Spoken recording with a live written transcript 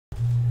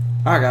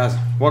Alright guys,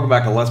 welcome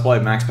back to Let's Play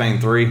Max Payne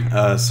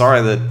 3.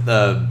 Sorry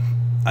that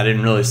I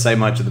didn't really say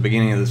much at the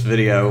beginning of this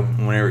video.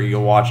 Whenever you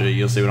go watch it,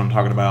 you'll see what I'm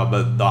talking about,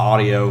 but the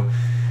audio,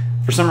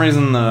 for some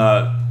reason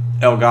the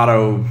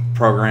Elgato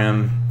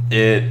program,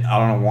 I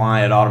don't know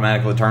why it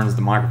automatically turns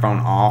the microphone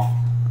off.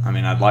 I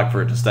mean, I'd like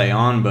for it to stay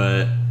on,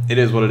 but it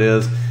is what it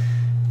is.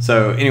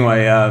 So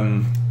anyway,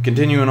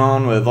 continuing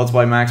on with Let's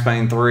Play Max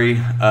Payne 3.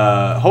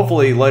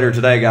 Hopefully later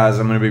today, guys,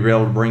 I'm going to be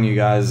able to bring you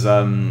guys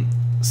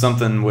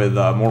something with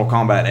Mortal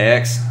Kombat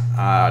X.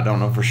 I don't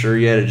know for sure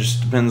yet. It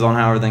just depends on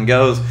how everything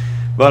goes.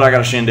 But I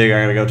got a shindig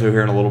I got to go to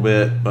here in a little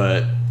bit.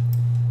 But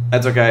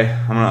that's okay.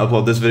 I'm going to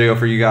upload this video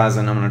for you guys,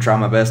 and I'm going to try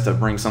my best to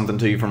bring something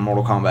to you from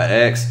Mortal Kombat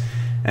X.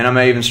 And I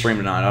may even stream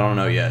tonight. I don't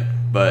know yet.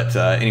 But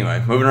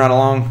anyway, moving right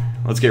along.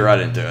 Let's get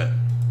right into it.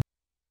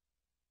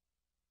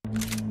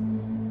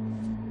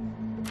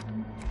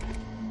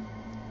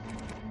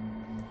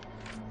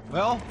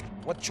 Well,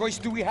 what choice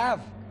do we have?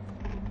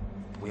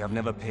 We have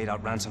never paid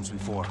out ransoms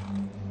before.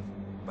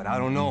 But I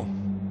don't know.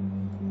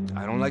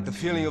 I don't like the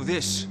feeling of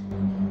this.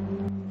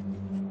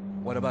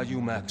 What about you,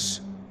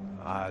 Max?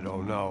 I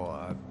don't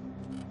know.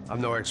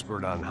 I'm no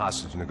expert on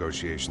hostage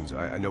negotiations.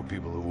 I know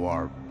people who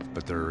are,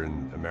 but they're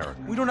in America.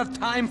 We don't have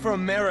time for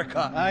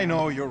America. I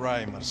know you're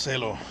right,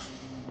 Marcelo.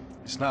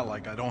 It's not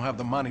like I don't have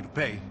the money to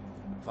pay.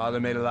 Father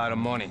made a lot of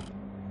money.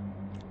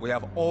 We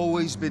have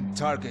always been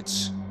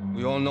targets.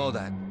 We all know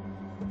that.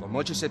 But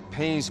much as it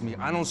pains me,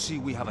 I don't see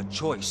we have a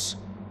choice.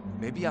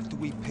 Maybe after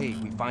we pay,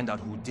 we find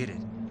out who did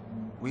it.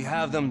 We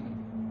have them...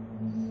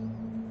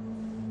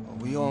 Well,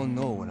 we all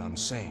know what I'm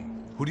saying.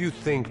 Who do you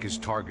think is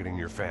targeting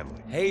your family?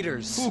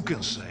 Haters. Who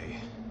can say?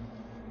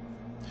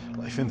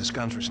 Life in this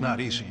country is not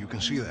easy, you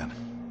can see that.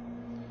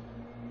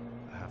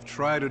 I have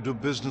tried to do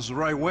business the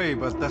right way,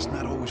 but that's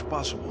not always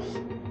possible.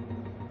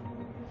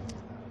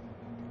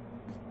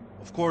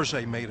 Of course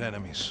I made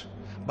enemies,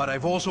 but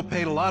I've also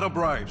paid a lot of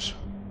bribes.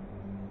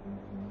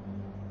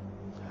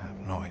 I have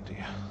no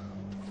idea.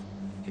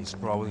 It's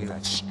probably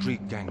that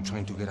street gang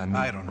trying to get at me.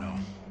 I don't know.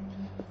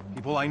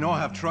 People I know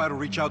have tried to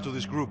reach out to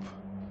this group.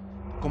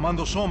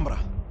 Comando Sombra.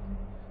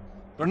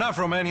 They're not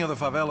from any of the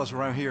favelas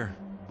around here.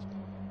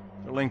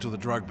 They're linked to the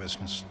drug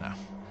business. Now,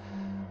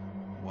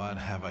 what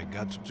have I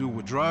got to do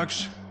with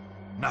drugs?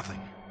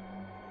 Nothing.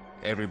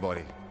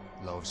 Everybody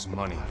loves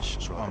money. I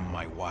just want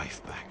my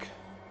wife back.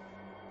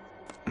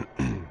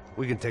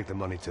 We can take the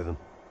money to them.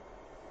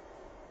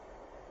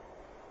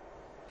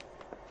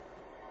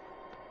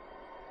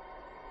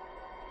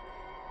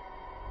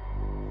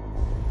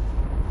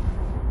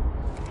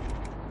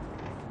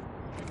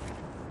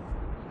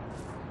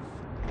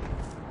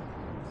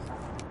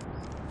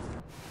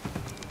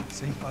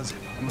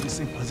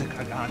 Sem fazer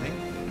cagada, hein?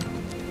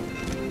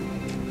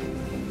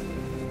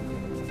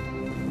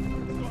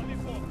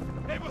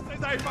 Ei,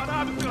 vocês aí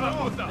parados, filho da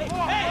puta!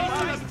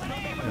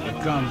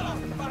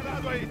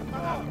 Parado aí!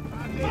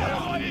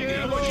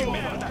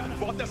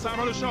 Bota essa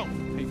arma no chão!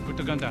 Hey, put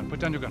the gun down. Put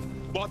down your gun.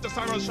 Bota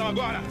essa arma no chão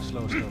agora!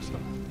 Slow.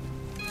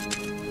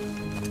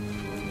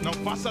 Não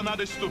faça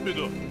nada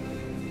estúpido!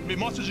 Me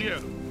mostre o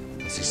dinheiro!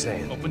 What's he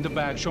saying? Open the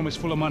bag. Show me it's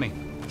full of money.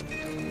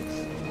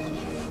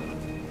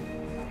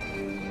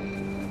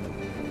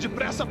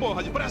 Depressa,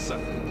 porra, depressa!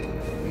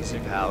 Easy,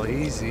 pal,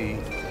 easy.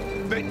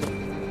 Vem!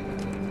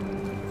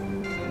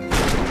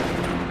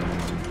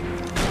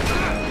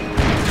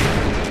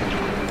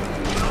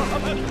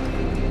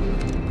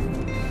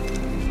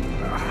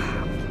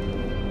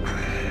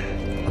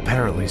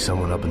 Apparently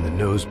someone up in the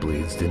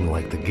nosebleeds didn't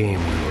like the game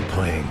we were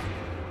playing.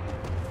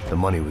 The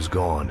money was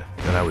gone,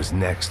 and I was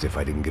next if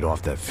I didn't get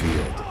off that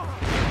field.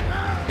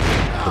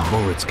 The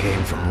bullets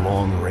came from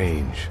long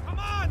range. Come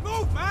on,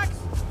 move, Max!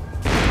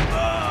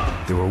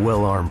 They were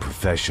well-armed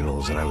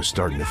professionals, and I was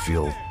starting to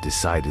feel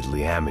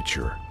decidedly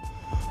amateur.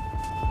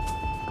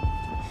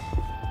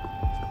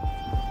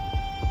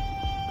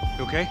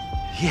 You okay?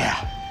 Yeah.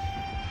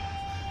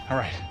 All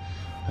right.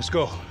 Let's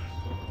go.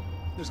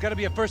 There's got to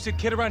be a first-aid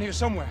kit around here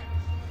somewhere.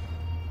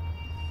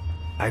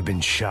 I'd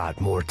been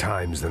shot more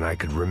times than I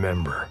could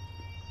remember.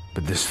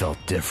 But this felt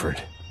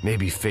different.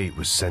 Maybe fate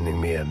was sending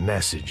me a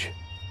message,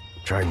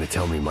 trying to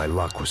tell me my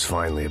luck was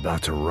finally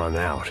about to run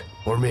out.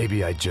 Or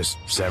maybe I just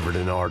severed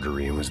an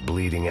artery and was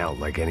bleeding out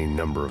like any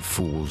number of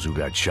fools who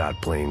got shot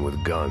playing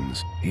with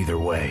guns. Either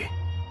way,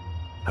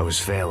 I was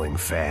failing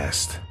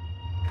fast.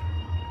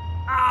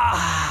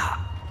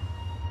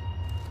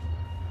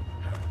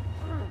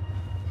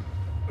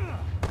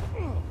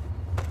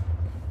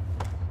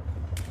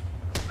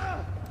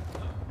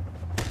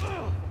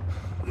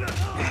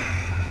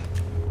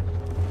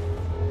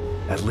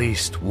 At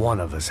least one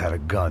of us had a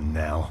gun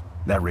now.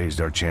 That raised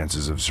our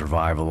chances of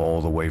survival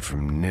all the way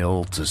from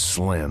nil to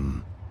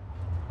slim.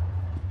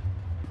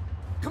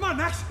 Come on,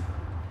 Max!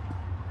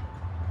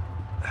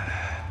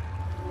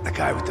 The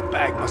guy with the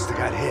bag must have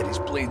got hit. He's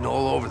bleeding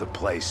all over the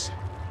place.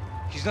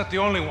 He's not the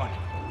only one.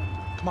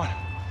 Come on.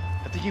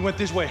 I think he went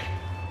this way.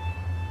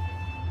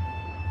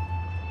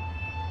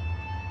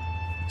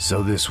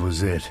 So this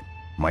was it.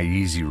 My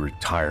easy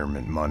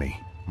retirement money.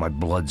 My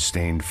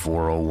blood-stained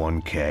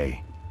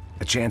 401k.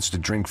 A chance to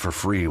drink for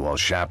free while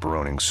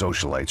chaperoning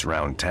socialites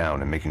around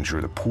town and making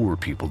sure the poor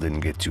people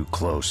didn't get too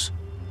close.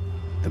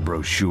 The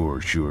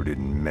brochure sure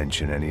didn't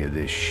mention any of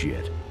this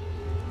shit.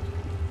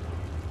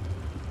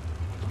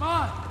 Come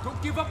on, don't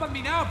give up on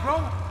me now, bro.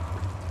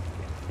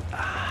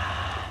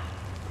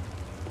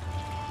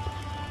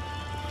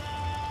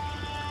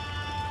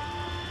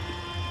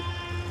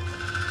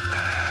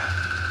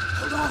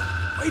 Hold on,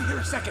 wait here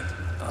a second.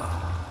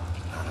 Oh,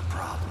 not a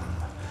problem.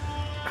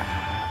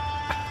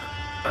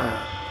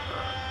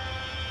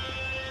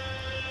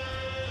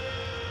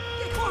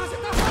 Que porra você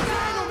tá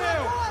fazendo,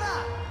 meu?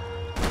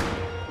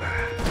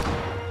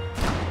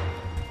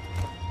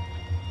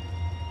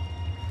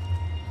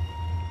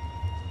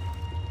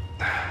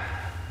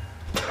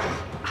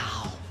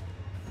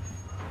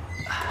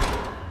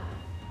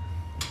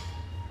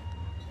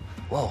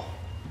 Whoa.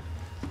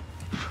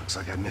 Looks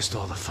like I missed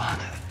all the fun.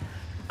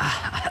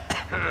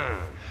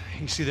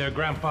 Easy there,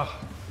 Grandpa.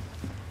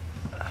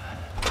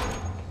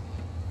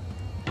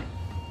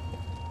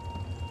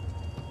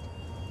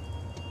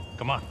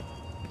 Come on.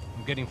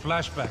 I'm getting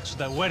flashbacks to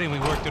that wedding we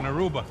worked in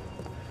Aruba.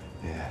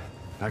 Yeah,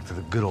 back to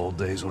the good old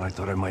days when I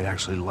thought I might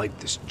actually like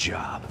this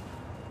job.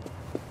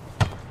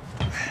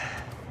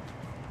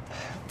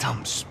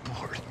 Dumb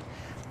sport.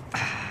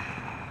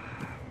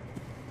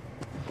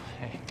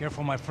 Hey,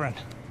 careful, my friend.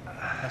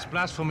 That's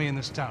blasphemy in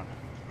this town.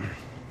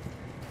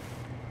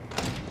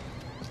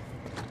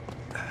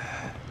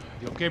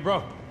 You okay,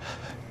 bro?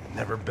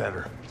 Never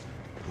better.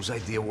 Whose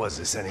idea was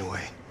this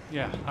anyway?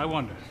 Yeah, I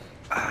wonder.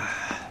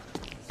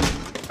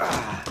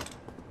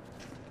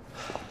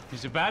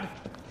 Is it bad?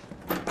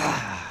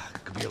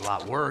 Could be a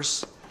lot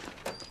worse.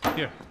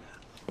 Here.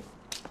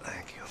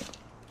 Thank you.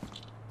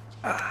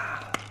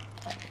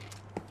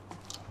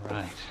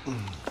 Right.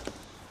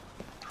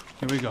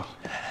 Here we go.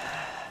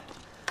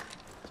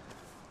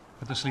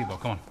 Put the sleeve on,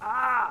 come on.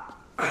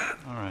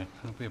 All right,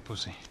 don't be a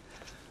pussy.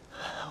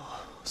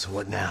 So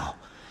what now?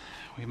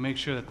 We make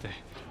sure that the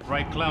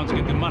right clowns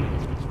get the money.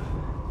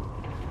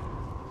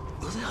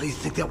 Who the hell do you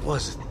think that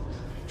was?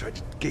 Tried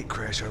to gate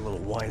crash our little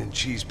wine and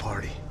cheese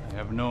party. I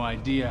have no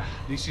idea.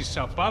 This is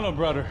Sao Paulo,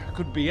 brother.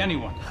 Could be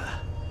anyone.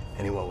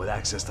 Anyone with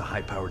access to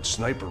high-powered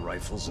sniper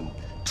rifles and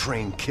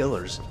trained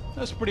killers.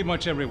 That's pretty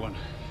much everyone.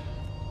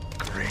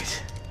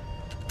 Great.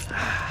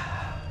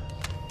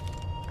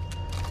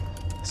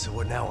 So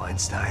what now,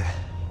 Einstein?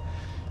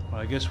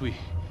 Well, I guess we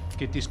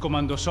get these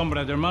Comando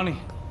Sombra their money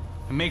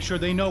and make sure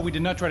they know we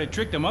did not try to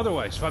trick them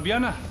otherwise.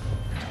 Fabiana,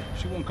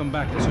 she won't come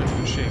back in such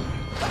good shape.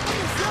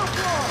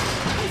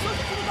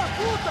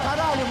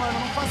 Caralho, mano,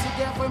 não faço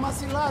ideia, foi uma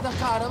cilada,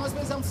 cara. Nós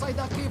precisamos sair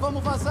daqui,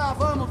 vamos vazar,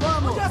 vamos!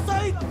 Onde é a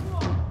saída?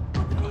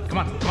 Come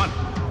on, come on.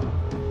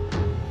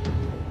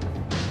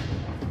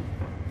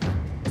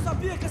 Eu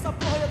sabia que essa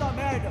porra ia dar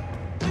merda.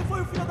 Quem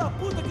foi o filho da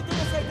puta que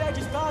teve essa ideia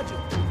de estádio?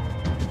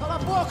 Cala a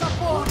boca,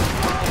 porra!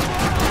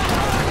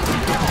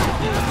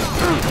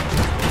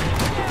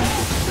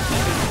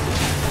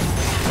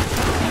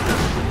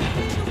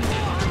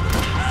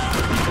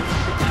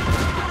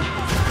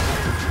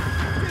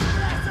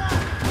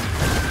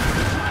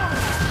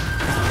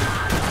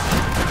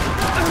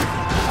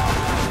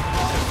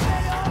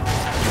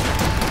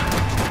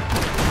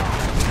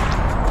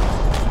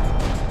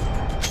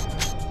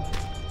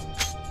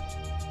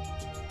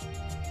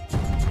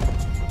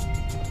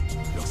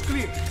 Looks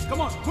clear.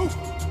 Come on, move.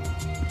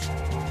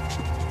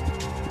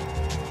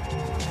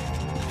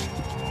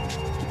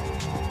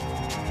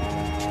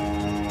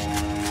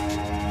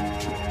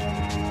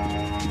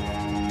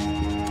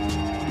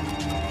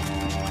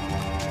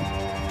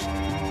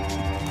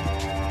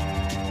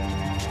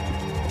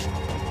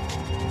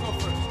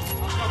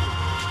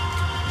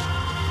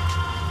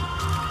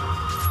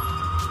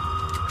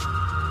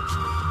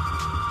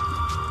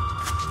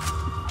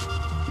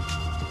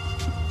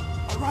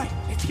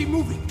 Keep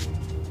moving.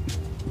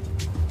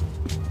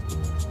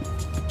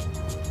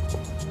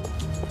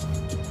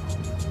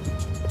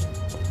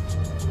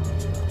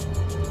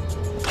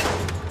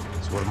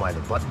 So what am I,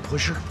 the button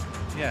pusher?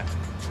 Yeah.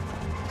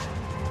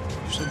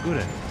 You're so good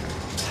at it.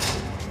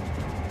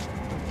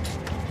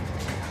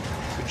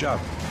 Good job.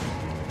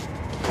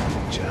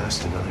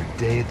 Just another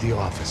day at the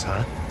office,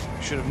 huh?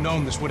 Should have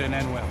known this wouldn't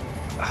end well.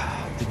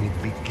 Didn't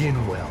even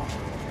begin well.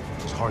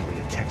 It was hardly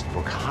a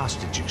textbook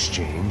hostage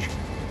exchange.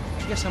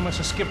 I guess I must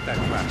have skipped that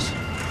class.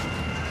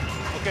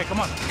 Okay, come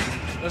on.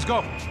 Let's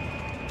go. Where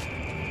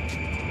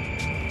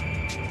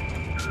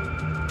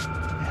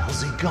the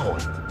hell's he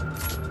going?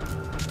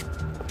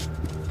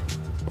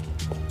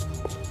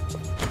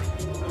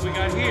 What do we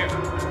got here?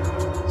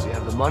 Does he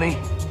have the money?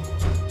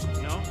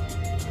 No?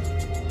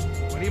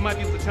 But he might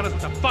be able to tell us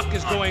what the fuck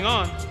is going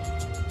on.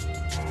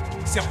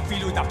 Seu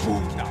filho da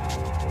puta!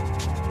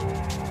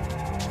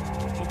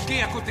 O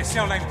que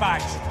aconteceu lá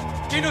embaixo?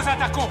 Quem nos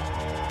atacou?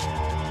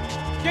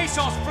 Quem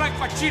são os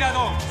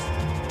franco-atiradores?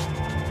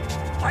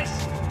 Vai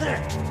se fuder!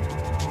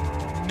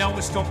 Não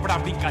estou pra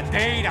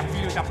brincadeira,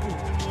 filho da puta!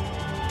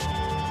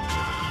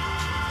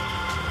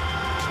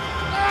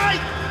 Ai!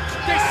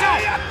 Quem são?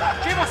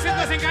 Quem você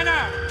nos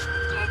enganar?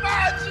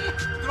 Combate!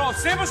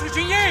 Trouxemos o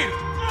dinheiro!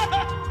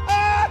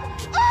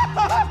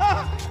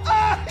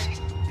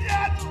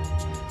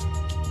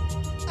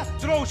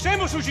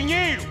 Trouxemos o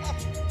dinheiro!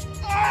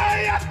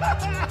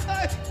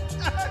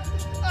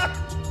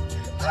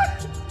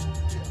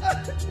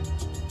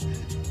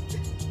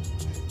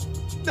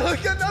 Não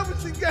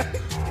enganamos ninguém!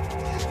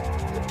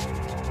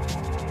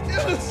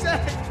 Eu não sei!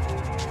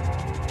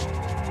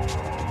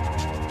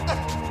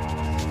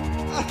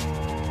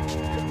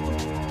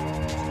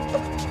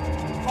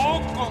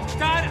 Vou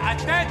contar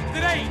até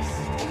 3!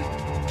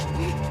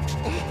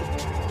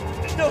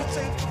 Não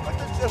sei o que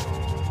aconteceu!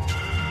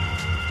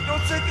 Não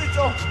sei quem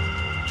são!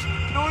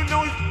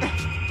 Não...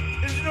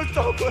 Eles não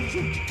estão com a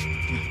gente!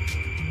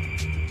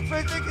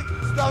 Pensei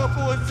que estava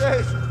com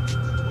vocês!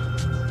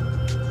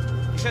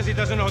 He says he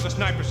doesn't know who the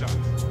snipers are.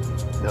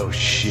 No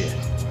shit.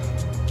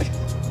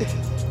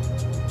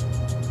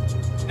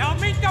 Não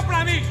minta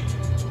pra mim!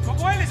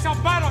 Como eles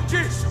salvaram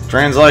disso!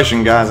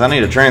 Translation, guys. I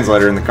need a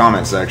translator in the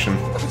comment section.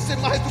 Você é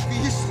mais do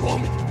que isso,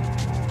 homem!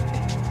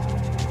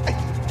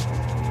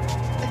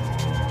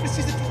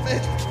 Precisa de um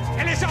médico!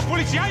 Eles são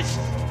policiais!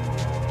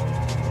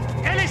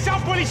 Eles são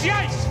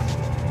policiais!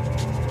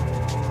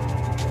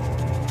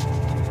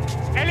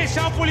 Eles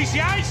são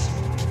policiais!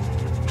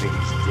 think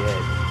he's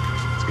dead.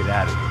 Let's get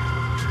out of here.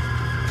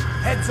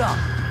 Heads up.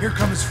 Here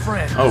come his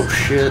friend. Oh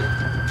shit.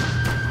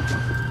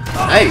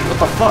 Hey, what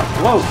the fuck?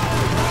 Whoa.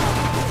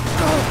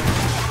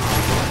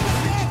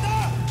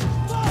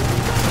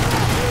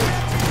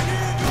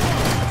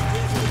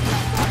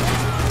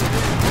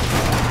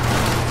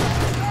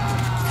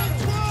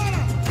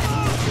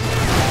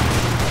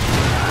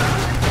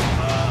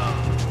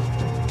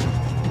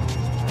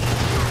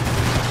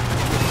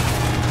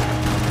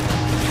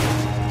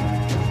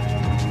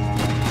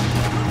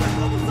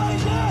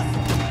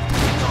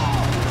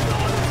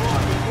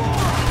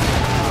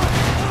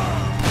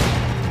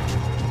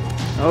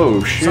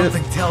 Oh shit.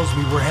 Something tells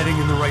me we're heading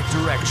in the right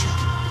direction.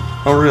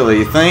 Oh really,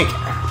 you think?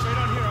 Straight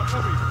on here, I'll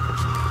cover you.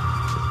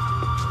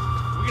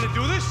 We gonna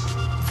do this?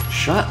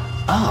 Shut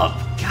up.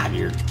 God,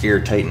 you're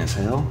irritating as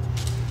hell.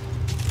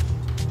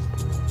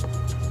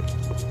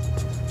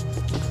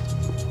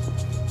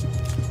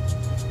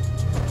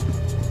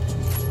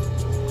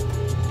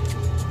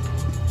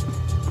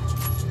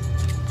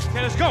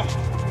 Okay, let's go.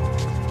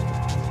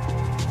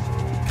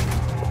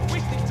 We're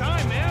wasting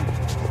time, man.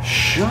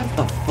 Shut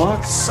the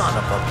fuck. Son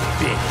of a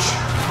bitch.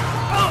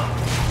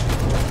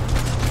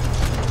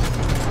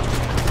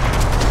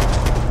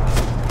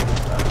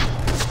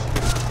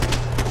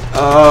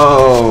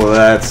 Oh,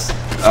 that's...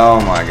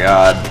 Oh my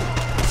god.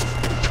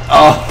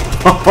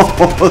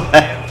 Oh,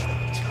 that...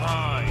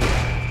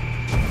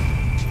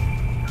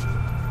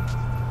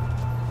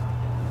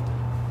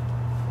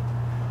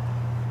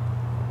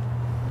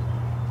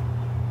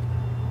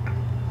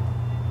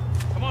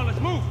 Come on, let's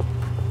move.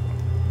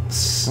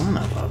 Son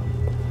of a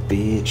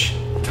bitch.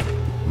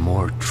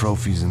 More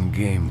trophies and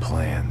game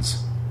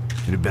plans.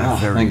 It had been Oh, a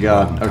very thank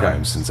God. long Okay.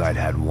 time since I'd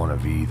had one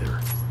of either.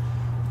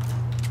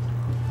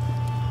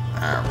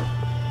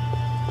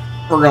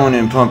 We're going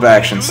in pump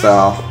action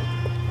style.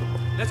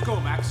 Let's go,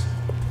 Max.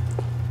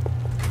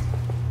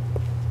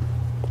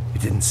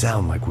 It didn't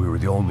sound like we were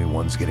the only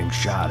ones getting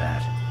shot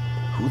at.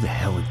 Who the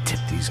hell had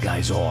tipped these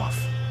guys off?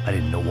 I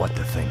didn't know what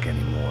to think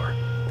anymore.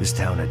 This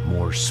town had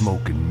more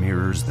smoke and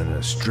mirrors than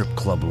a strip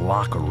club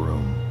locker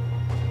room.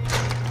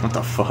 What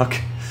the fuck?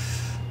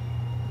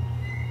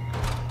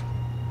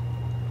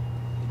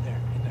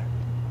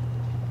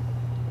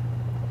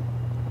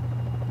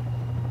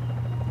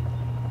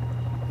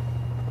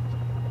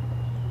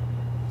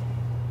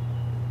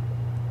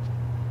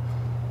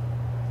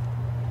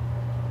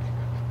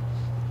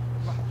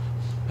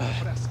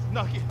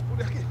 Não, aqui,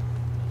 por aqui.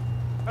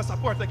 Essa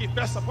porta aqui,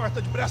 fecha essa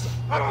porta depressa.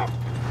 Aqui.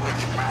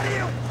 Que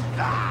pariu!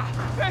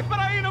 Ei,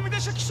 peraí, não me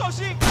deixa aqui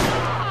sozinho!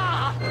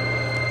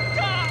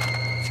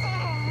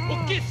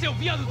 O que, seu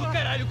viado do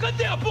caralho?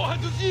 Cadê a porra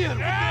do tiro?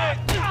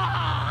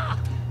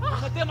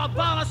 Cadê uma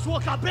bala na sua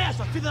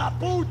cabeça, filha da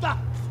puta?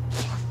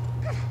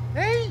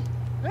 Hein?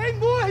 Hein,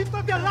 morre,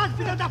 favelado,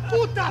 filha da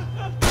puta!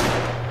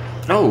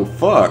 Oh,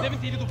 fuck. Deve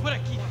ter ido por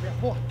aqui.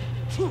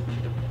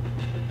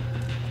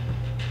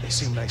 They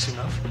seem nice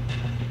enough.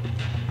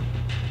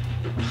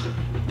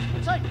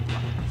 Sai!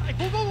 Sai!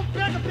 Vamos,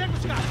 pega os caras! Pega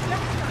os caras!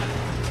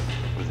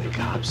 Were they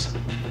cops?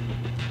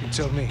 You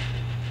tell me.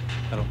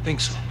 I don't think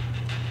so.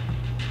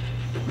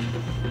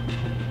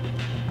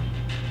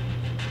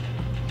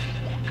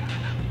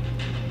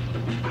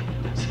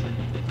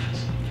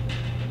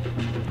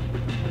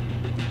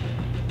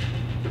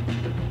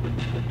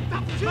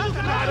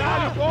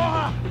 Caralho,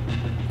 porra!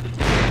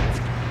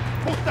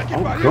 Puta que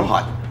Oh pariu!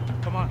 god.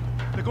 Come on.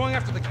 They're going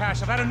after the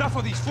cash. I've had enough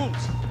of these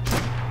fools.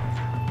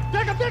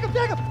 Pega, pega,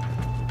 pega!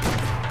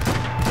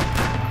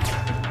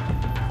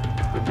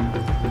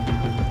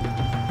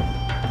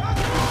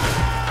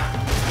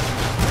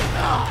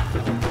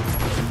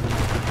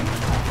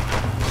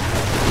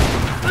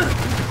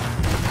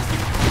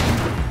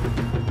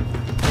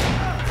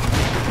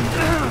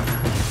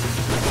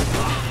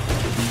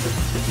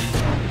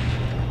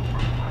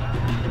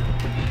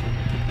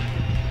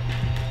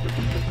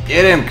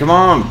 Get him, come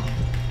on.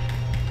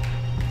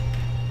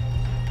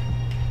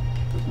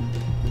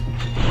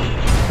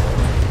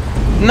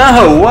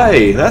 No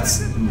way,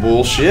 that's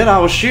bullshit. I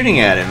was shooting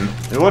at him.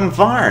 It wasn't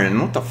firing.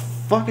 What the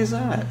fuck is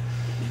that?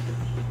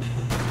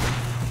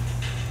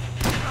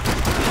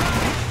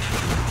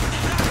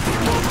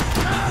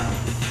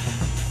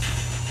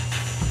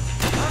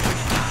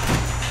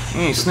 You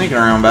ain't sneaking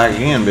around back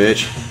again,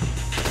 bitch.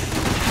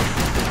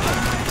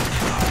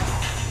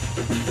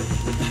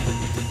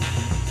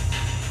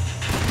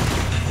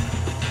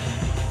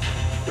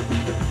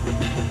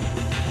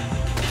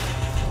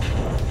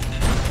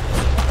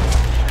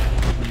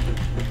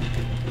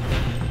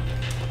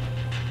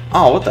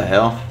 Oh, what the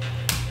hell?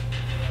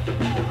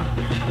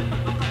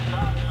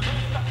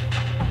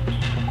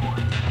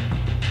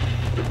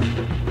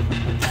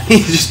 He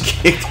just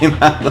kicked him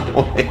out of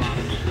the way.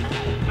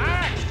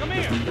 Max, come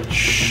here.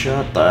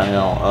 Shut the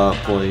hell up,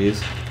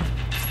 please.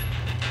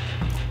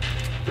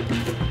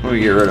 What do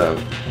we get rid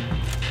of?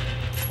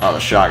 Oh, the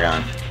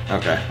shotgun.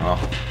 Okay, well,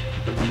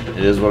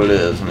 it is what it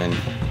is. I mean,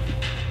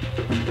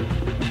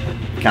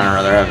 kind of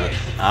rather have it.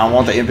 I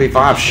want the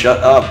MP5.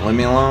 Shut up. Leave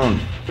me alone.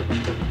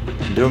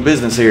 I'm doing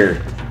business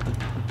here.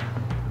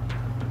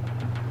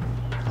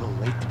 A little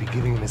late to be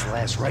giving him his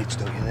last rites,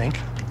 don't you think?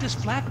 Look at this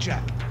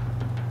flapjack.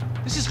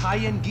 This is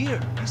high-end gear.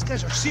 These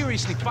guys are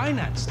seriously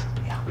financed.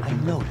 Yeah, I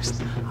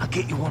noticed. I'll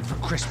get you one for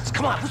Christmas.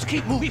 Come on, let's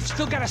keep moving. We've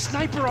still got a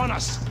sniper on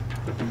us.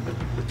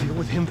 We'll deal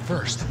with him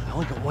first. I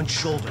only got one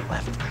shoulder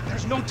left.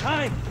 There's no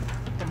time.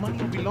 The money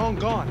will be long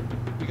gone.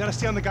 We gotta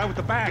stay on the guy with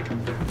the bag.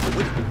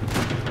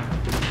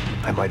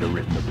 I might have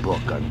written a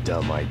book on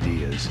dumb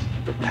ideas,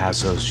 but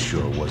Passos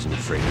sure wasn't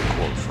afraid to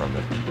quote from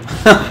it.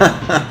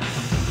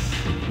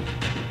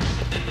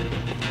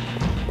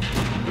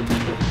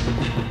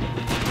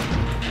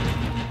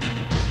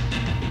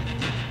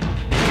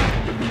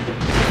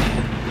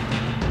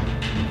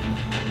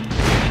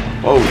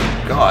 Oh,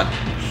 God.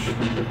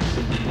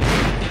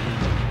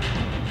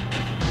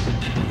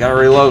 Gotta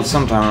reload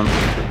sometime.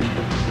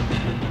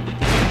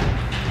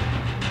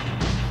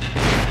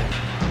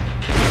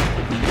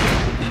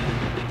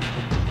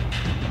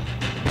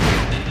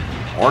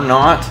 Or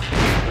not.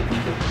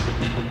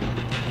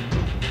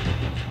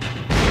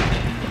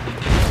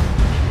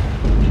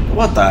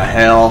 What the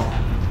hell?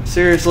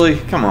 Seriously?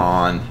 Come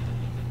on.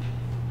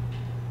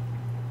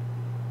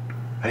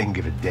 I didn't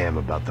give a damn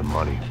about the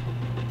money,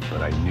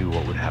 but I knew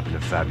what would happen to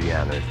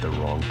Fabiana if the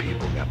wrong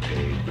people got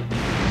paid.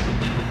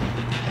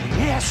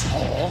 Hey,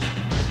 asshole!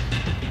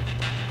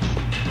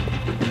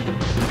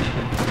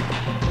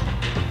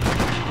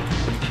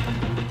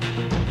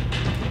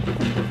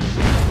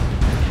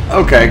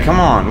 Okay, come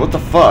on. What the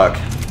fuck?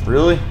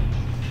 Really?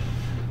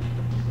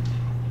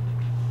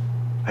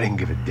 I didn't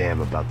give a damn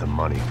about the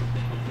money,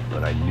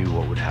 but I knew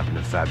what would happen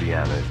to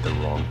Fabiana if the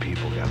wrong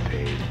people got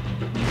paid.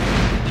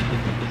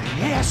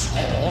 Hey,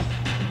 asshole!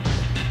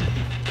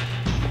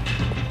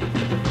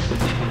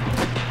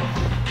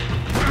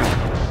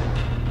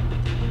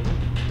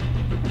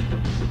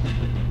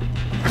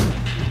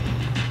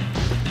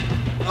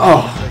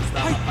 Oh.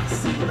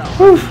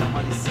 Whew.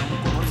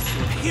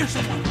 Here's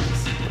one.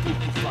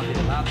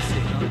 Favelado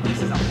cercando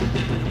esses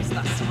apontos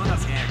está acima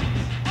das regras.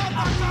 A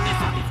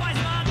polícia não faz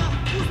nada,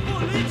 os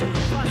políticos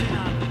não fazem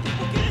nada.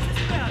 O que eles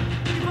esperam?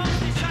 Que vamos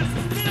deixar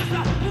esses filhos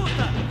da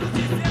puta nos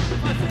dizendo o que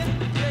fazer?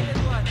 E aí,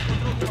 Eduardo,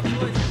 encontrou alguma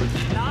coisa?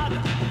 Nada.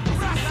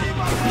 Pra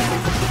cima!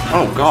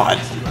 Oh, God.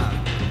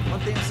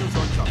 Mantenha seus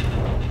olhos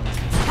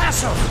abertos.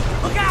 Passo!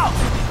 Look out!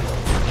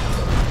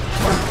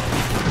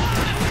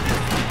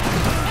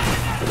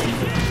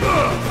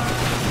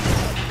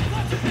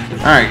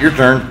 Alright, your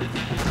turn.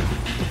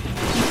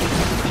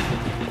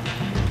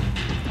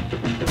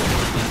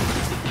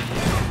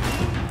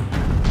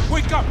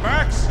 Wake up,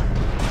 Max!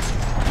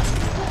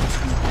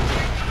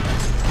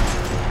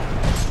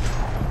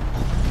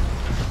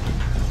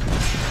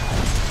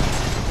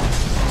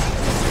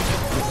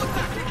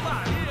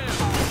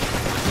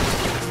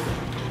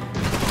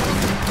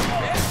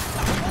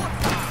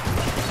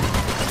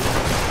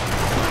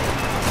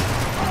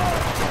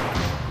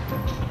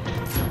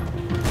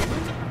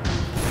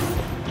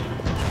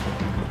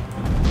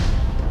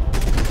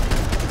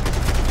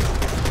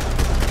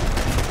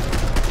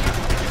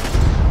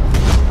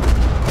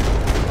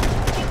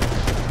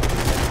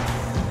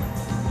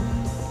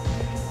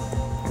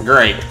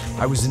 Great.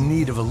 I was in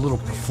need of a little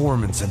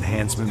performance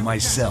enhancement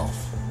myself.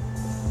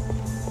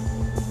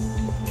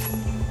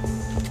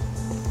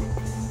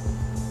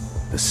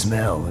 The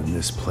smell in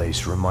this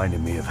place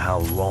reminded me of how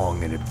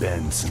long it had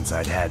been since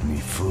I'd had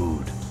any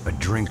food. A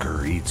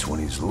drinker eats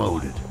when he's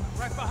loaded.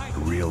 A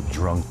real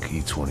drunk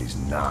eats when he's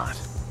not.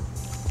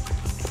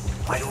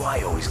 Why do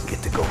I always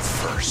get to go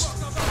first?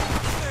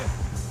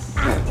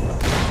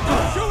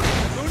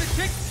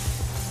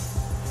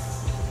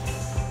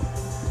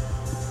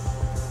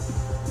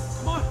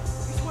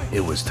 It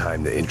was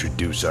time to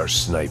introduce our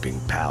sniping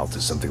pal to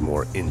something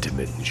more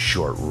intimate and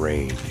short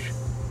range.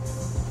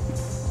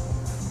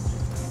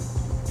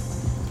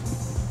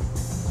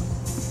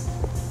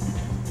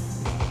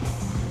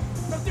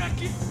 Eu tenho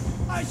aqui!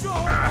 Ai,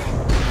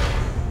 João!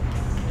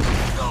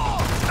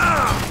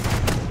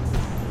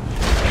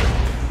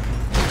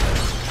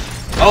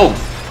 Oh!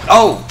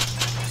 Oh!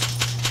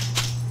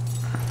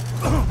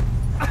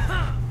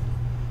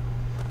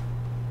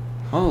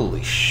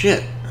 Holy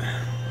shit.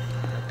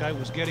 That guy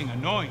was getting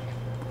annoying.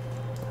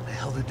 How the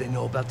hell did they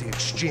know about the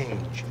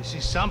exchange? This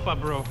is Sampa,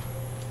 bro.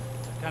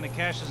 That kind of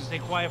cash doesn't stay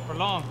quiet for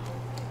long.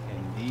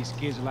 And these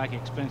kids like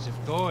expensive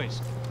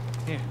toys.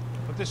 Here,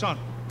 put this on.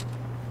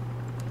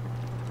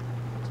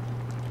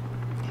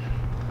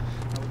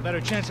 Have a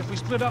better chance if we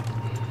split up.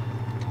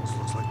 This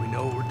looks like we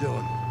know what we're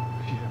doing.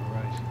 Yeah,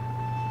 right.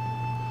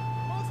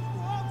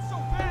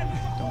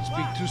 Don't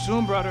speak too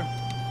soon, brother.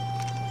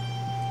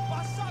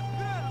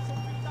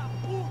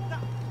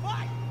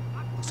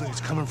 Looks like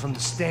it's coming from the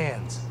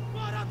stands.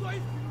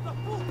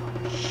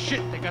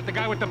 Shit, they got the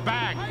guy with the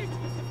bag.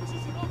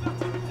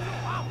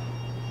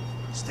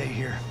 Stay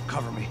here.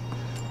 Cover me.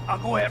 I'll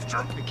go after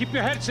him. Hey, keep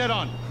your headset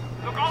on.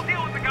 Look, I'll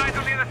deal with the guys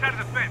on the other side of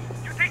the fence.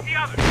 You take the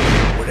others.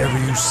 Whatever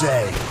you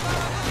say.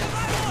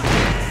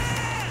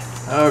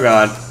 Oh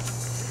god.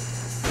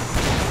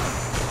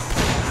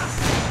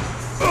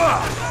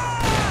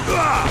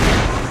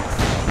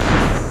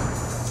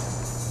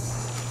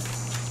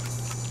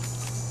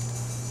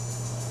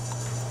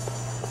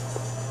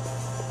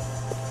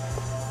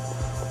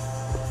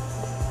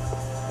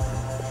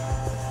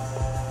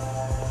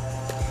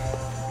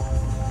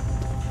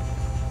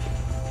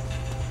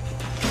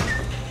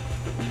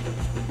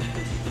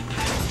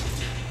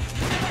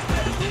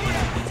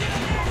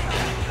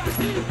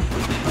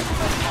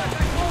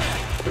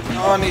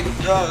 Oh, I need.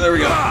 Oh, there we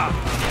go.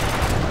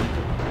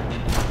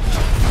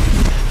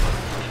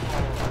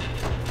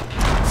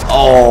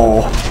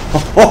 Oh,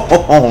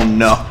 oh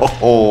no.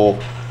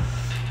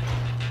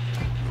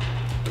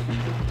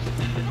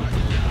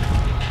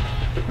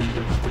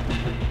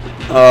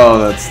 Oh,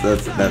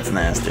 that's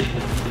nasty.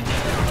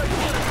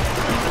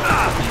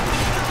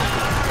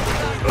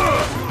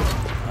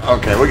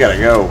 Okay, we gotta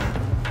go.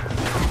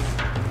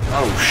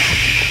 Oh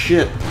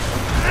shit.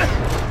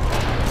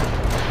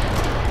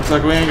 Looks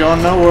like we ain't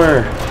going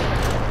nowhere.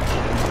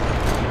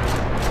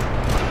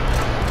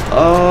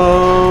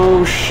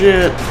 Oh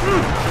shit.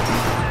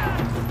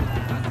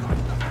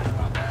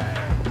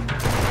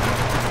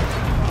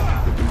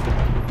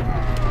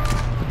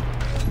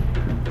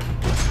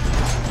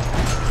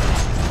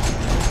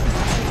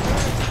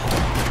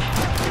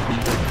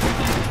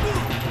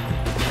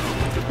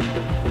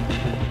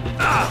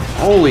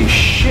 Holy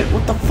shit,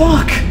 what the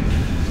fuck?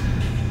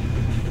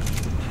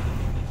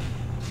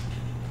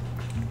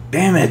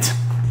 Damn it.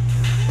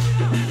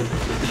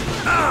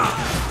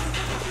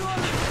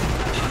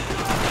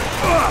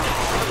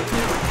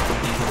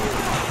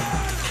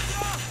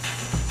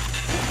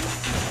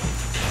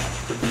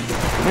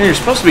 Man, you're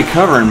supposed to be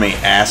covering me,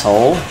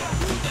 asshole.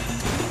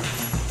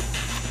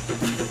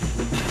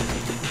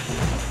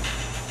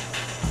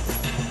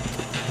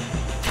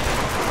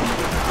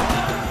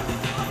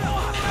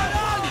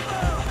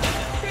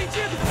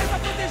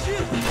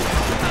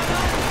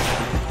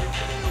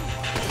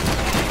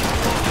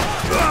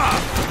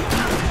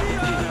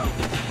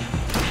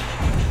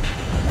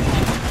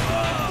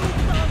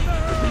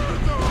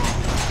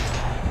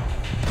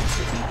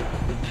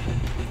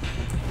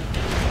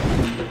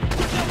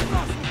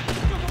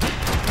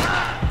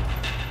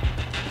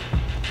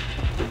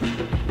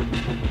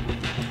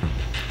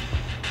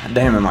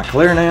 Damn, am I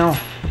clear now?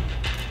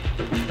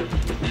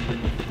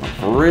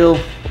 For real?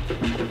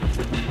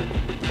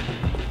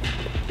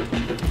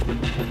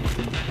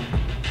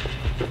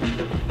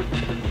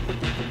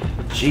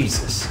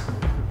 Jesus.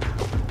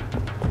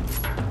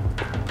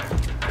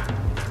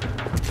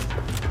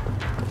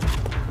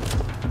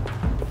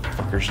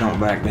 Fuckers don't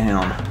back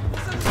down.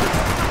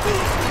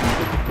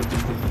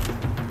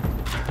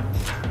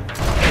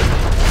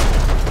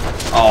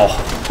 Oh.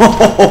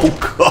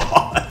 Oh,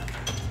 God.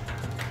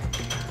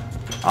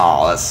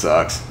 Oh, that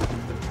sucks.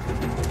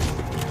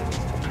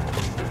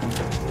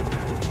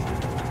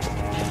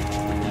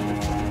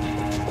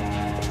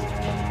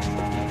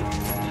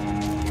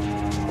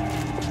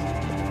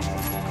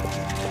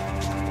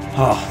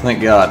 Oh,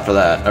 thank God for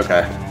that.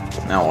 Okay.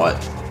 Now what?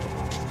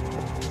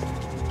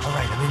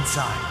 Alright, I'm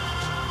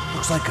inside.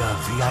 Looks like a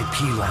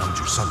VIP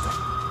lounge or something.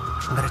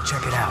 I'm gonna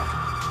check it out.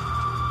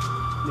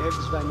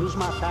 Neves vai nos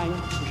matar, hein?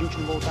 Se a gente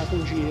não voltar com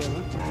dinheiro,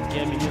 hein? E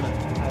a menina?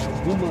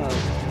 Alguma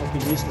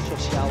alpinista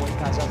social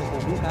é casada com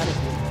algum cara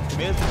aqui.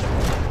 Mesmo?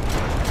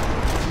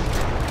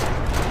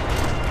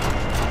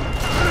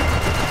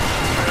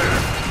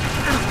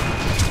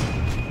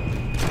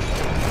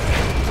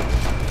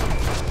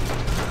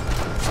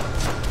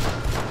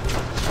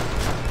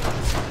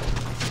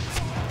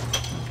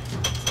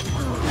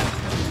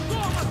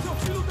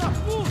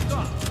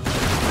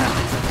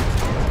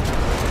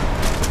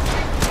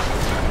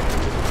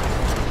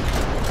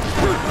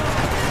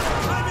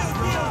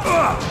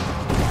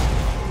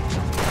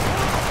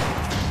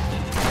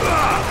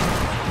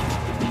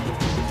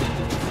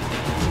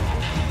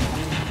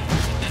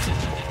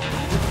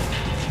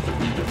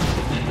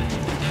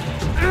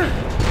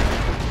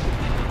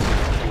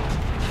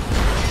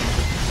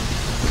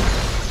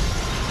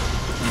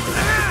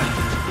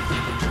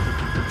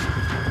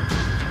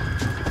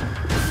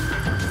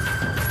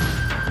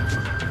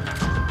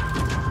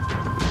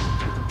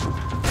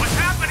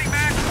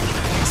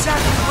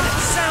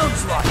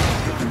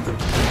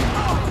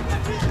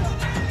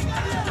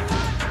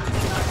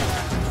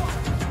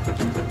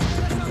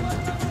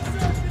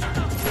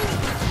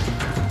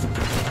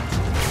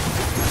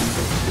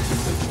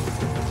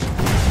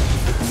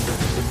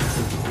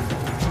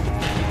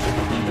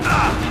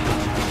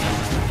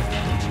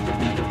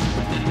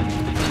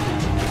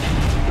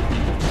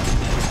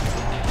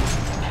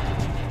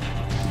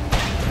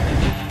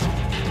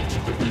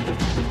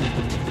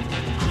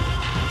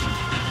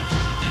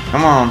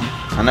 Come on.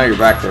 I know you're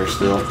back there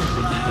still.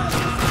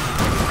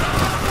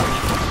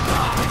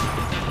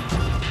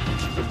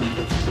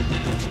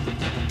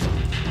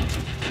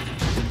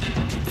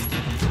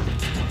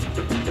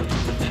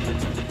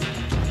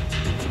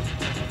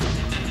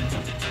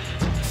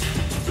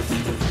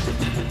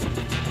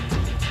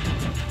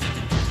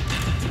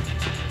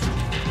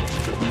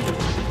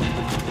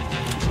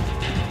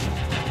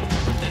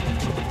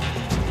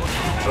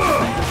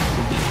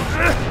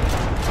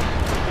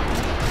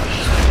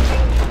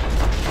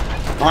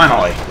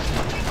 Finally.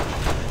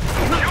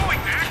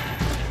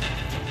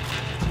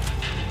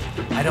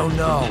 I don't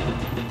know.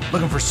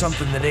 Looking for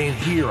something that ain't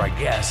here, I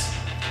guess.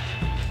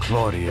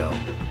 Claudio,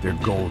 their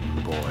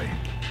golden boy.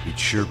 He'd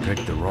sure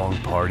picked the wrong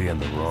party on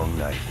the wrong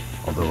night.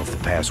 Although if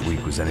the past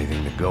week was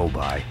anything to go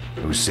by,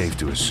 it was safe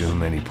to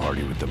assume any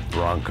party with the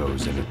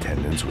Broncos in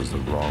attendance was the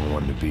wrong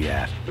one to be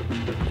at.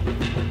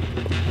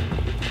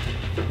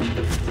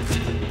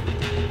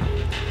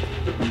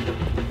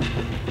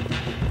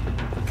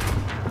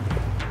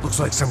 Looks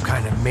like some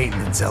kind of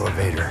maintenance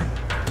elevator.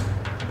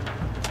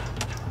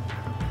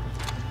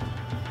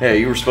 Yeah,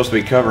 you were supposed to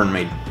be covering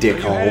me,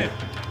 dickhole.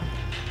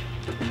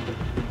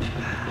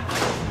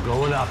 I'm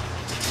going up.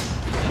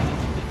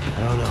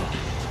 I don't know.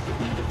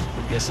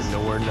 Guessing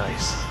nowhere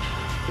nice.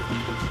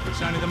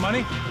 Sign of the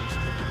money?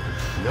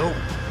 Nope.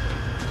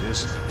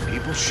 Just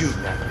people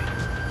shooting at me.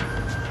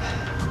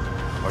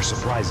 Our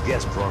surprise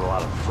guest brought a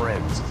lot of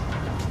friends.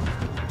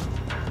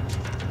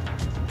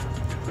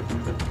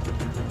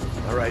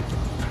 All right.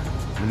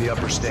 I'm in the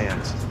upper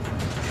stands.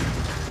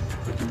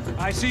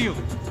 I see you.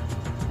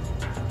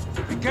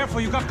 Be careful,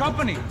 you got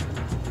company.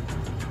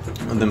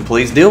 Well, then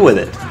please deal with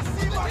it.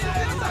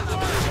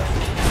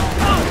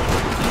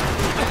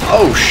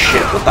 Oh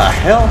shit, what the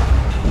hell?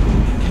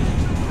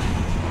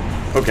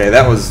 Okay,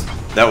 that was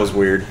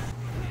weird.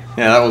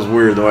 Yeah, that was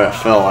weird the way I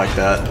fell like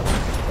that.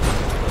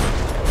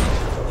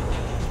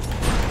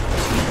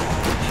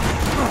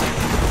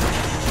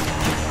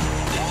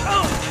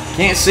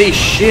 Can't see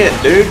shit,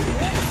 dude.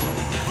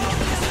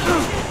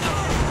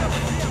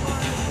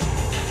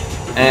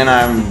 And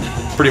I'm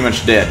pretty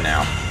much dead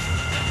now.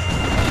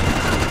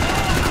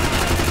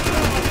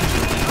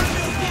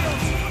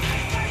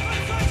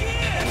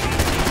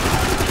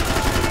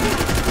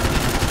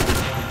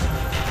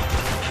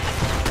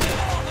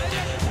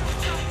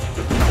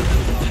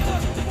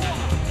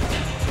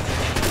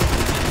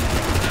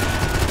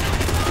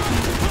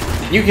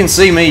 You can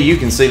see me, you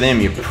can see them,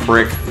 you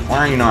prick. Why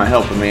are you not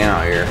helping me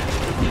out here?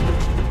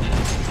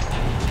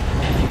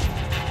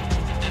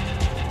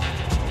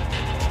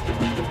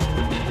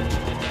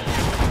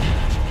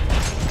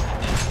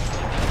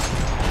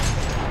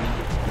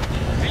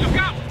 Hey, look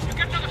out! You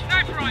get another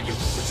sniper on you.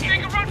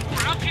 Take a run for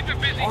it. I'll keep it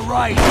busy. All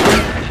right. Let's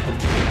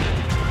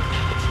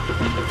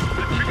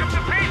pick up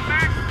the pace,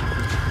 Max.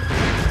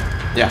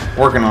 Yeah,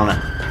 working on it.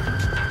 Is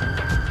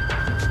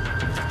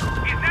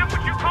that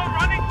what you call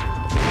running?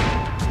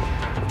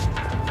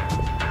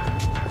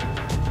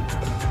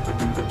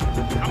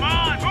 Come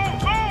on,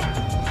 move, move!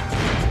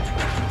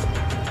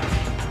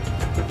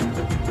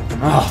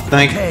 Oh,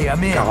 thank Hey,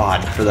 I'm in.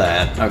 God for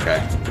that. Okay.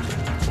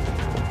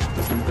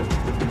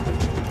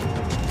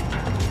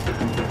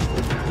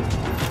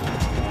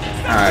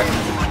 Alright.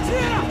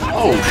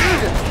 Oh,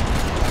 shit.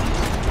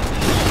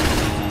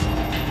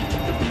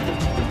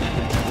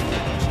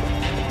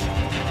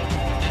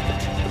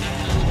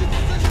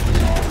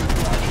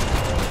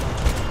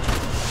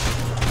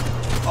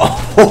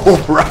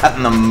 Oh, right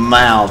in the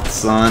mouth,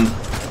 son.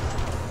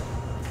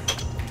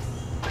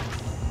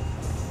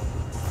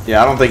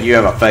 Yeah, I don't think you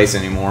have a face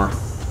anymore.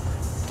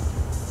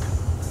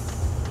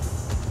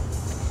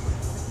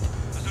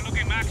 How's it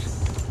looking, Max?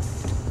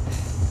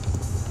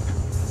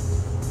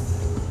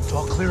 It's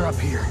all clear up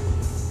here.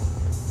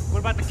 What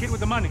about the kid with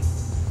the money?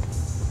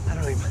 I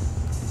don't even...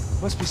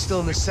 Must be still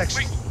in this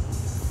section.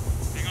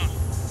 Hang on.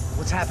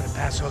 What's happening,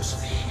 Passos?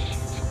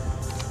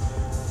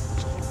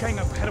 Gang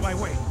up ahead of my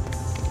way.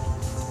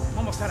 I'm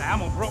almost out of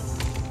ammo, bro.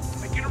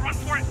 Making a run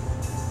for it.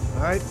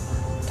 All right.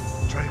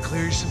 Try to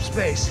clear you some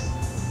space.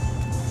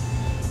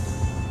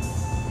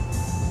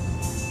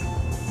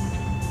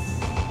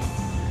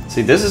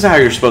 See, this is how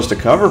you're supposed to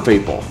cover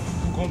people.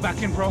 I'm going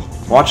back in, bro.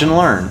 Watch and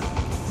learn.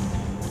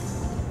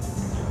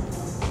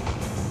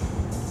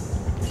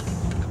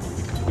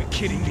 You're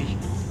kidding me.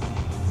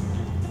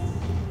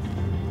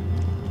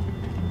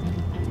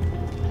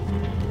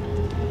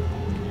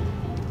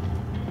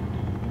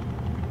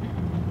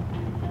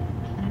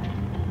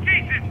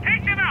 Jesus,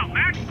 take them out,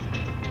 Max.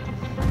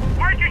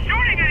 Aren't you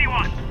shooting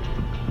anyone?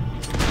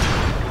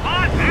 Come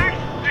on, Max.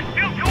 There's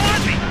still two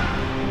on me.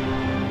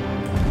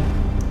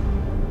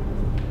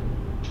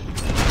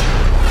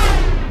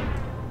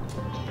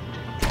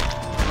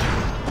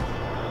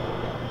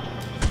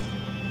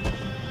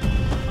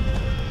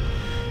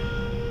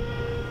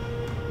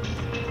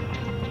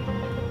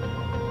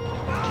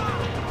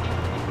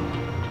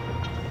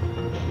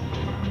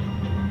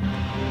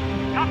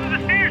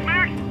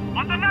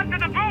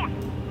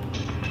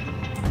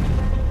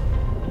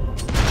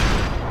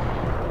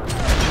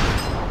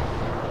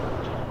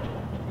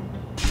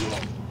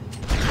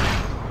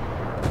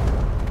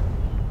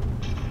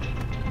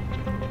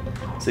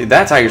 See,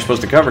 that's how you're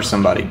supposed to cover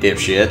somebody,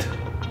 dipshit.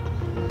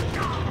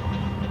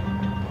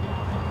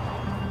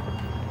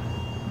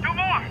 Two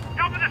more!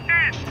 Top of the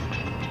stairs!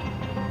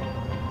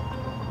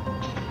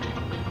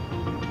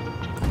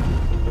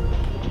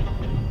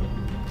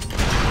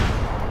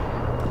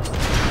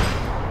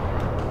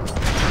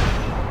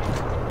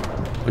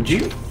 Would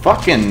you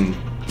fucking...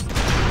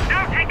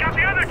 Now take out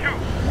the other two!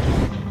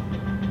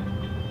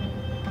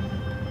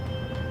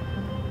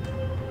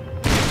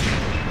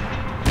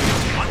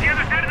 On the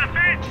other side of the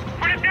fence!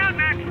 Put it down,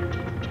 Max!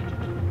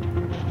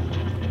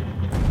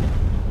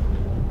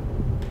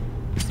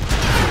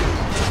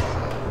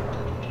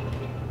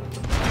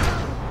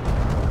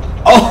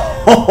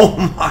 Oh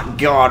my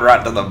god,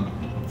 right to the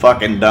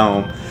fucking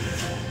dome.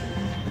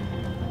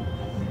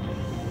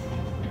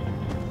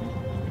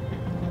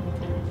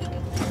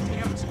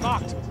 Damn, it's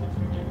locked.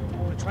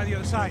 I'm gonna try the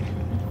other side.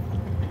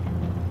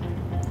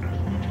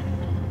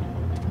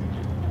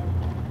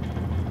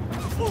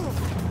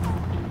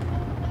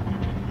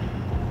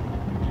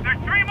 There's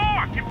three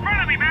more! In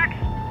front of me, Max!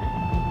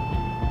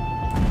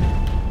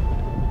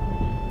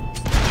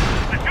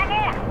 There's two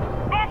more!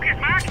 Focus,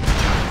 Max!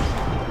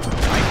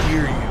 I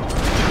hear you.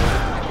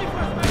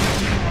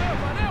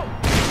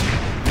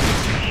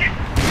 Shit!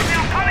 Where they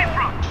all coming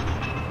from?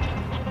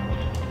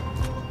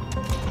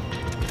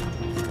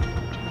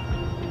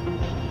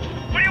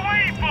 What are you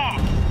waiting for?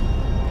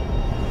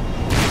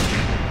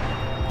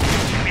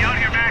 Get me out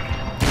here, Max!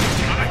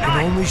 I can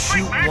only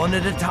shoot one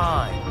at a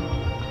time.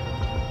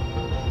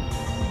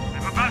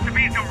 I'm about to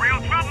be in some real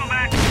trouble,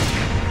 Max!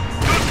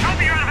 Don't tell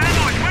me you're out of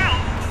ammo as well!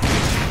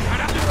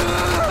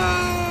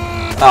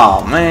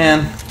 Oh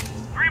man.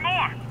 Three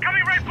more!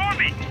 Coming right for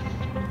me!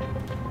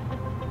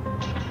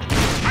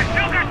 I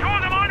still got two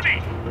of them on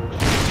me!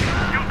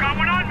 Still got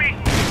one on me!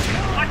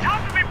 On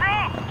top of me,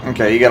 bro!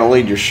 Okay, you gotta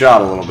lead your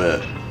shot a little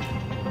bit.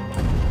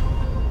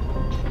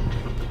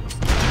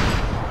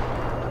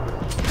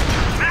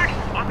 Max,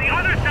 on the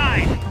other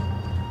side!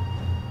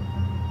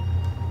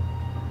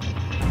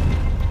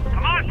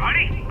 Come on,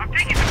 buddy! I'm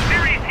taking some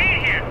serious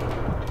heat here!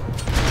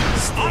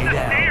 On the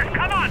stairs!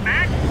 Come on,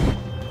 Max!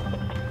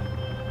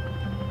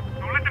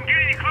 Don't let them get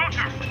any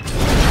closer!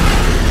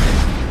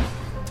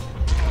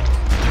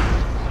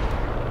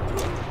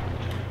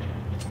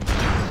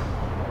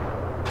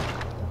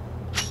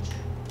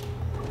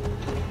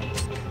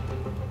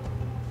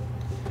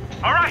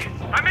 Alright,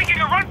 I'm making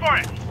a run for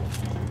it!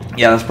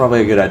 Yeah, that's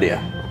probably a good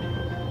idea.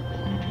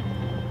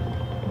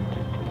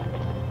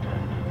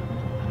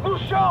 No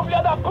chão,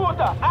 filha da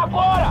puta!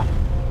 Agora!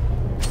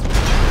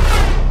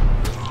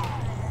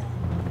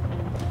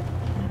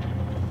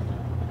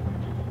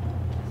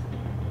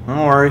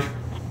 Don't worry.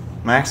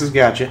 Max has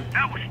got you.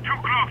 That was too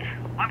close.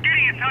 I'm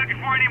getting inside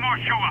before any more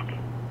show up.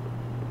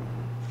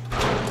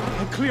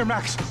 I'm clear,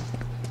 Max.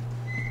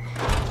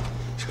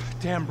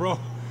 Damn, bro.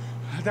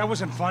 That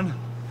wasn't fun.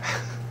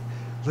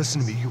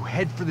 Listen to me, you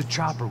head for the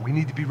chopper. We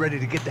need to be ready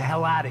to get the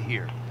hell out of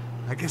here.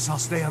 I guess I'll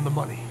stay on the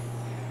money.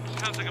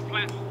 Sounds like a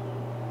plan.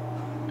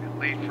 Been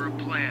late for a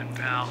plan,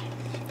 pal.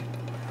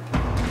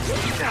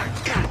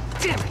 God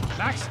damn it!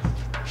 Max?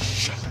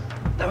 Shit.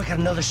 Now we got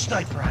another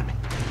sniper on me.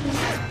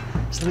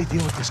 So let me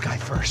deal with this guy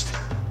first.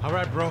 All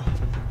right, bro.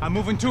 I'm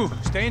moving too.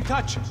 Stay in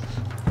touch.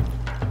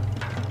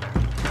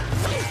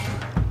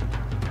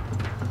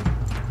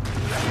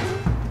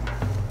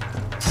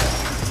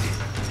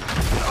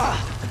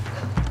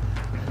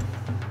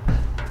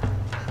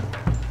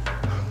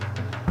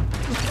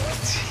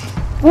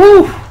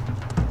 Woo!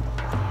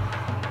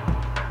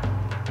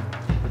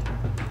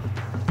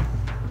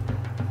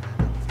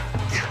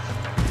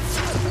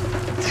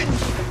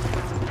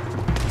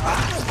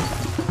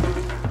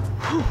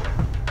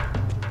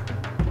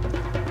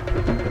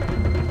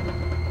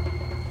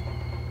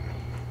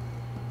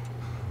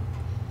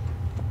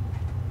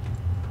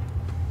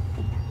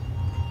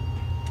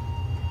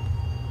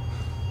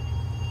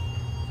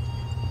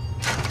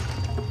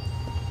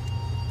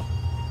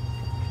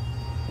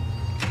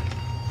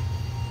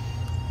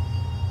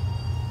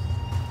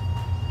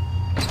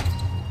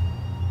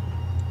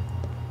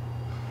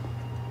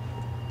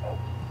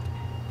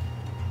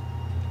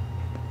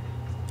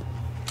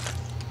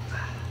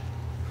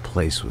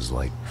 Place was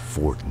like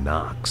Fort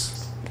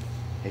Knox.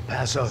 Hey,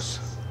 Passos.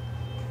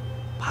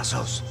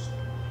 Passos.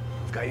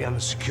 I've got you on the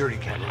security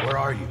camera. Where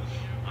are you?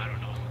 I don't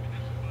know.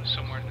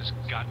 Somewhere in this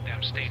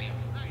goddamn stadium.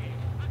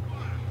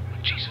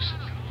 Jesus.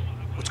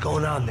 What's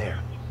going on there?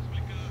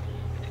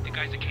 I think the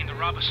guys that came to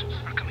rob us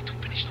are coming to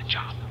finish the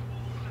job.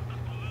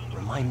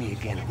 Remind me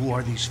again, who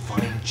are these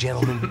fine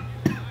gentlemen?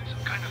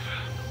 Some kind of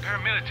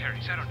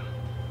paramilitaries, I don't know.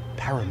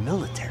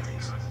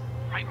 Paramilitaries?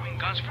 Right-wing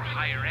guns for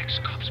hire,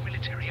 ex-cops,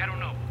 military, I don't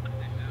know.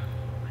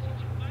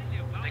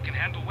 They can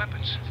handle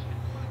weapons.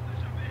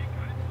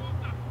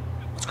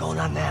 What's going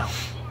on now?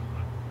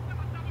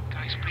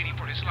 Guy's pleading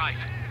for his life.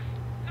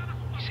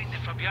 He's saying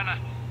that Fabiana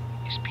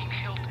is being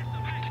held at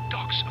the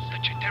docks of the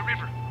Chete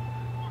River.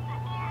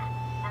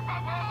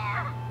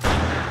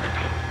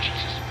 Oh,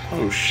 Jesus.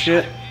 Oh,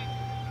 shit.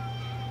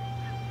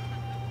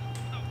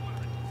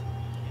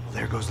 Well,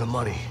 there goes the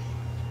money.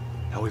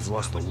 Now we've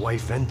lost the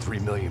wife and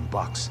 $3 million.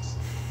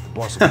 The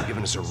boss will be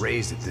giving us a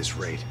raise at this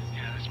rate.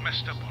 Yeah, that's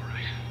messed up, all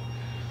right.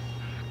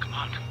 Come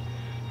on.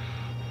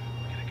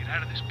 We gotta get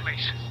out of this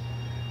place.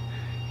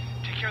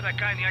 Take care of that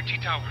guy in the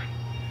IT tower.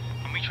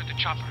 I'll meet you at the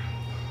chopper.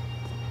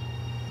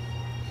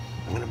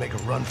 I'm gonna make a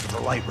run for the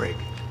light rig.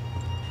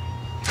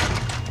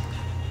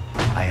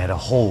 I had a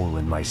hole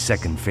in my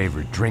second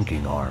favorite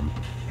drinking arm,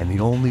 and the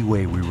only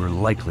way we were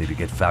likely to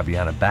get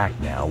Fabiana back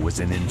now was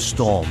in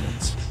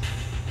installments.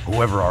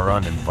 Whoever our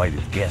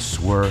uninvited guests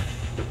were,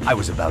 I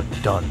was about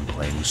done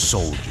playing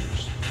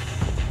soldiers.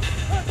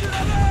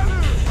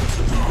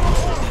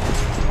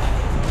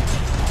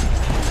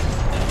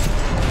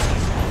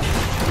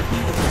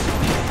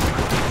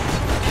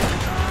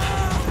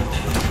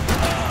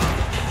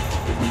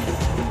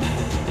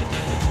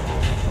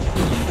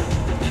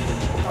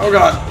 Oh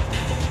God.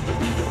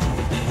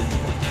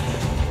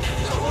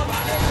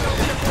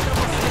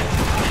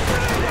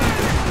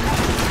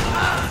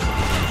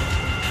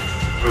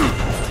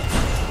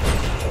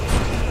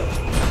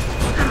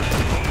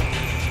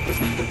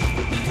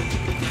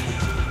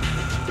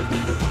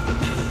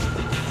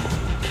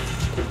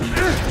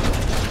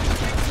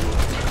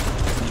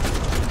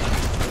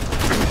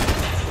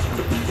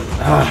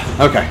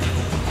 Okay.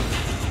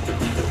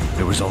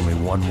 There was only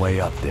one way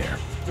up there.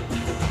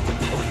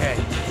 Okay,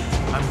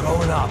 I'm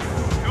going up.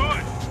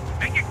 Good.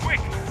 Make it quick.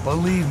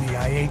 Believe me,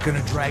 I ain't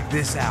gonna drag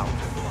this out.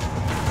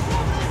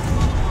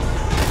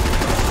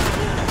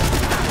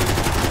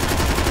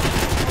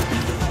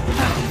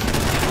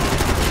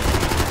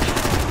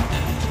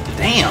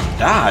 Damn,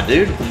 die,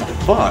 dude. What the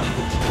fuck?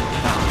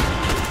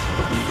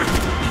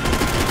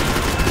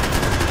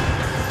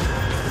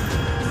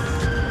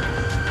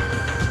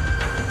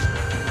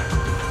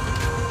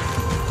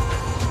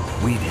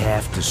 We'd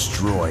half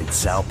destroyed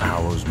Sao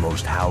Paulo's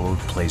most hallowed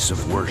place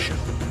of worship.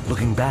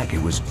 Looking back,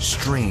 it was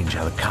strange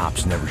how the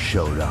cops never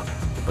showed up.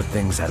 But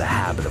things had a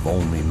habit of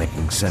only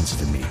making sense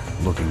to me,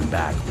 looking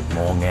back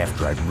long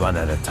after I'd run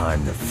out of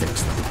time to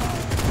fix them.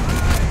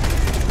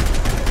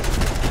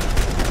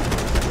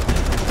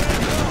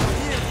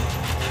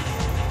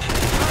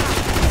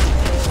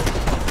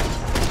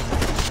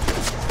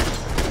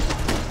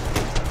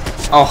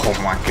 Oh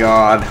my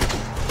God.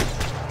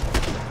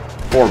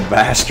 Poor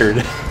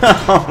bastard.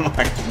 Oh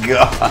my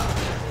God.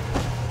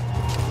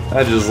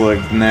 That just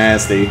looked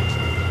nasty.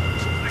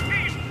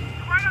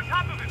 Right on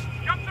top of him.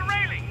 Jump the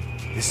railing.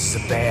 This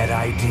is a bad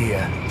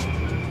idea.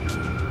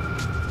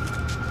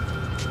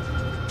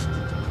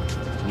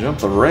 Jump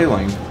the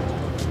railing.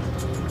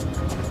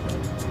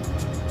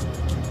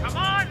 Come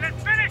on,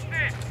 let's finish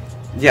this.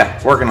 Yeah,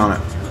 working on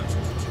it.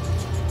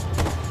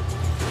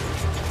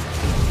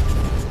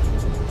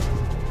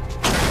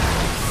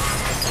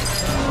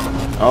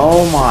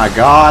 Oh my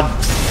God.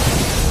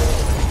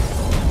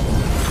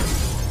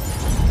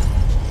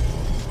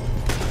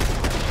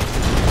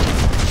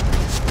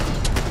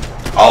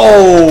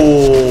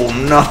 Oh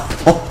no.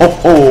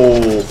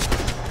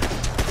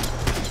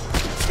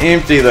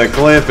 Empty the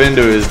clip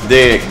into his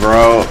dick,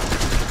 bro.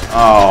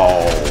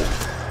 Oh.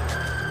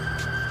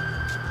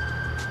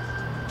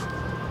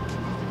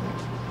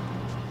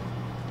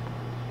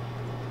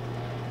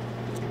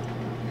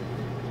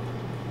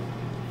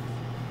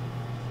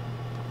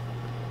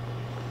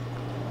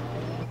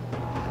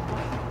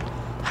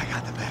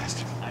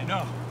 I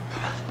know.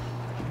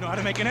 You know how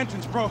to make an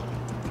entrance, bro.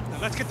 Now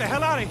let's get the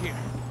hell out of here.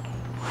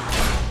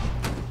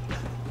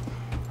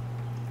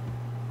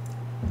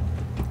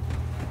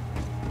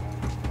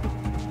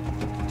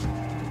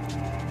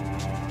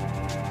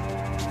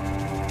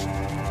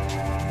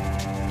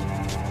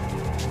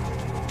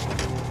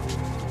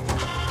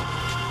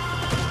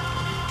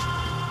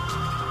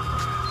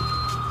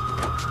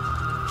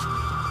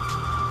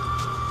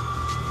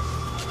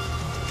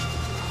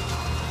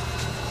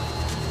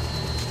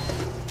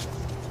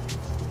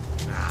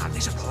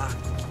 Deixa pra lá.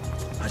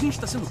 A gente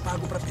tá sendo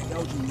pago pra pegar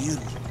o dinheiro.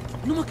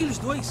 Não aqueles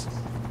dois.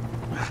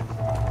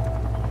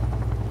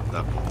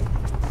 Tá bom.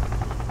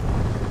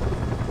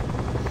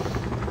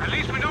 At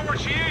least we know where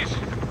she is.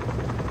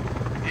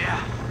 Yeah,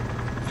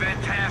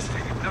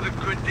 fantastic. Another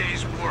good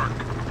day's work.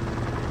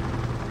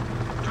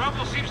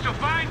 Trouble seems to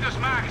find us,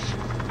 Max.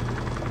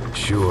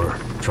 Sure,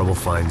 trouble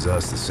finds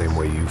us the same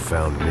way you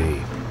found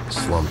me.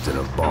 Slumped in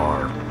a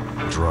bar,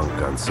 drunk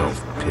on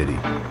self-pity.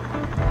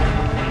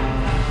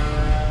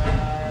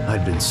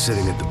 I'd been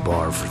sitting at the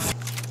bar for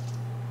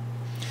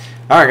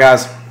Alright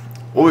guys,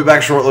 we'll be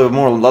back shortly with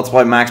more Let's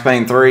Play Max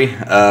Payne 3.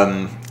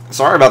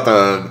 Sorry about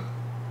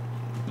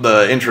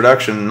the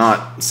introduction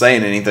not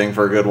saying anything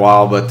for a good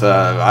while, but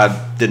I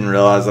didn't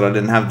realize that I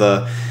didn't have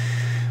the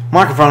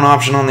microphone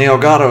option on the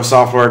Elgato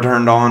software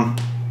turned on.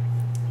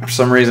 For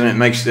some reason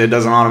it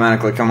doesn't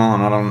automatically come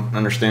on. I don't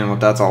understand what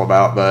that's all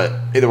about, but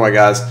either way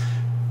guys,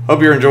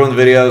 hope you're enjoying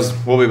the videos.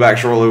 We'll be back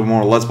shortly with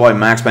more Let's Play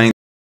Max Payne